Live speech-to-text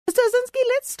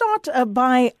let's start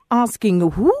by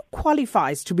asking who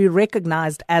qualifies to be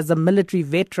recognized as a military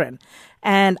veteran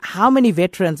and how many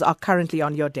veterans are currently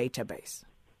on your database?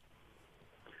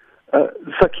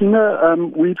 Sakina,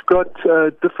 we've got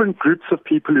different groups of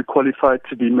people who qualify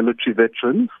to be military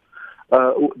veterans.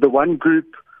 The one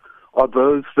group are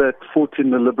those that fought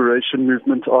in the liberation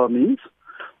movement armies.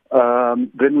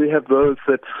 Then we have those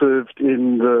that served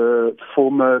in the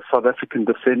former South African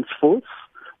Defence Force,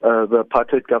 the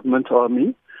apartheid government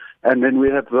army. And then we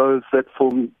have those that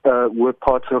were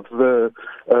part of the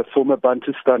former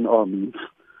Bantustan armies.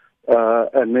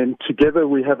 And then together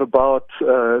we have about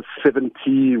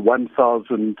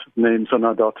 71,000 names on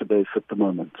our database at the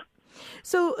moment.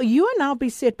 So you are now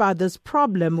beset by this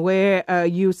problem where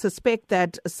you suspect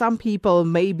that some people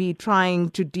may be trying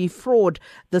to defraud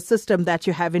the system that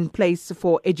you have in place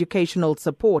for educational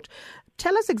support.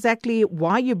 Tell us exactly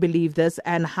why you believe this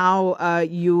and how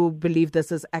you believe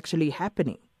this is actually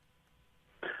happening.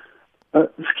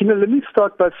 Sakina, let me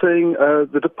start by saying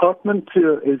the department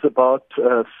is about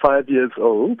 5 years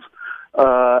old,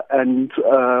 and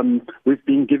we've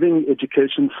been giving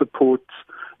education support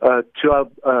to our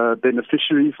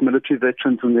beneficiaries, military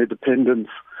veterans and their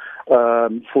dependents,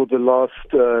 for the last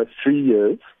 3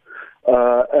 years.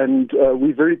 And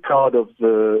we're very proud of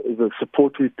the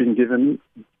support we've been given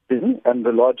and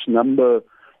the large number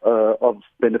of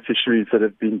beneficiaries that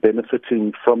have been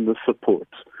benefiting from the support.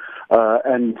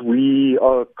 And we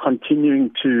are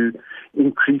continuing to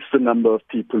increase the number of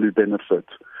people who benefit.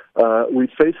 We're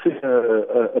facing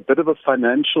a bit of a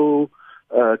financial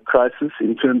crisis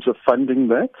in terms of funding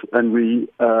that, and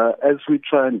as we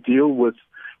try and deal with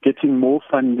getting more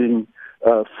funding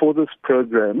for this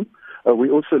program,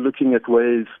 we're also looking at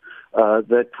ways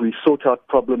that we sort out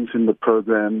problems in the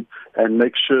program and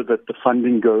make sure that the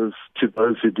funding goes to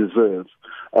those who deserve.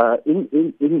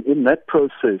 In that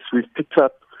process, we've picked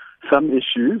up some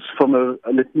issues from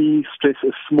let me stress,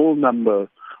 a small number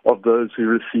of those who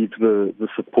received the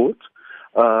support.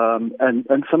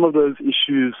 And some of those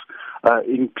issues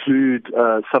include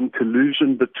some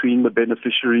collusion between the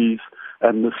beneficiaries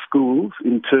and the schools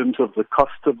in terms of the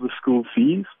cost of the school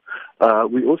fees.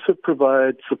 We also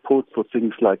provide support for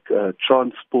things like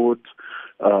transport,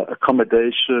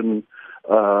 accommodation,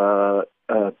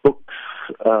 books,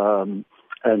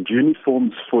 and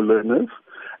uniforms for learners.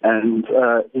 And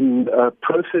in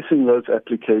processing those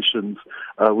applications,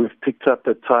 we've picked up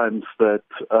at times that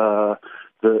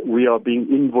we are being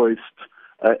invoiced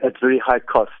at very high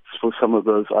costs for some of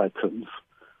those items.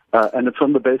 And it's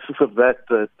on the basis of that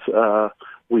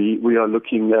we are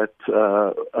looking at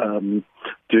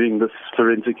doing this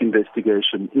forensic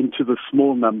investigation into the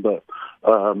small number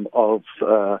of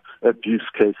abuse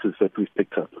cases that we've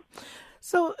picked up.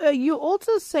 So you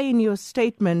also say in your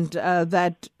statement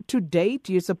that to date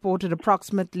you supported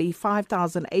approximately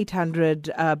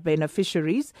 5,800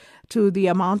 beneficiaries to the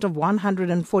amount of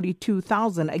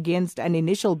 142,000 against an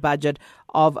initial budget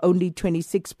of only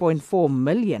 26.4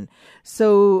 million.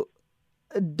 So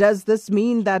does this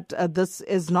mean that this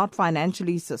is not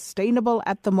financially sustainable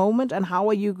at the moment, and how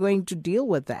are you going to deal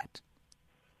with that?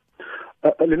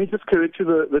 Let me just correct you,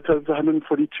 the total is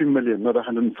 142 million, not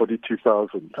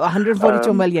 142,000.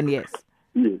 142 million, yes.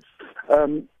 Yes.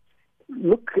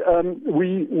 Look,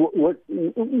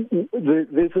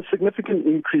 there's a significant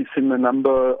increase in the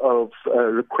number of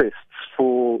requests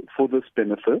for this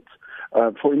benefit.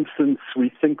 For instance, we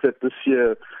think that this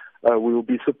year we will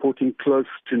be supporting close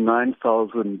to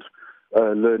 9,000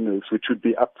 learners, which would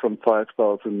be up from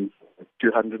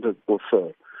 5,200 or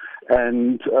so.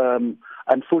 And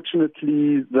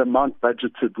unfortunately, the amount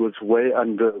budgeted was way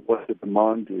under what the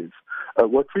demand is.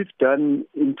 What we've done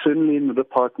internally in the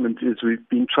department is we've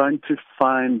been trying to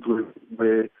find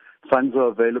where funds are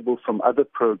available from other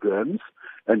programs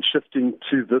and shifting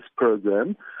to this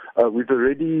program. We've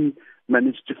already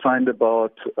managed to find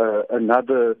about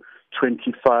another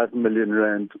 25 million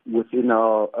rand within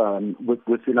our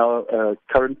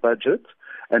current budget,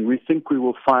 and we think we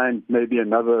will find maybe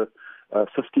another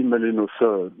 50 million or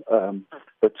so.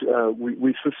 But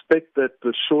we suspect that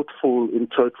the shortfall in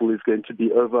total is going to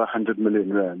be over 100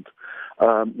 million rand.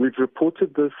 We've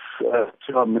reported this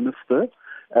to our minister,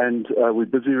 and we're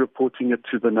busy reporting it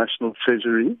to the National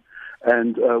Treasury.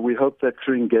 And we hope that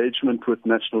through engagement with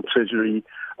National Treasury,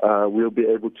 we'll be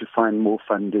able to find more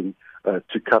funding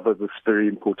to cover this very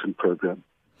important program.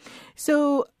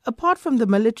 So, apart from the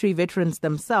military veterans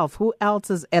themselves, who else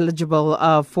is eligible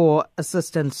for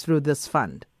assistance through this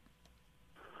fund?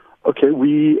 Okay,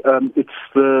 it's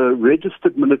the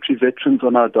registered military veterans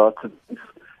on our database,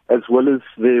 as well as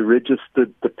their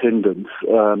registered dependents.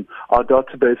 Our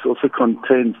database also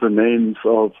contains the names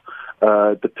of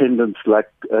dependents, like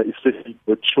especially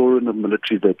the children of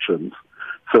military veterans.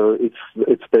 So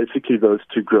it's basically those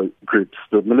two groups,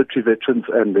 the military veterans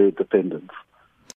and their dependents.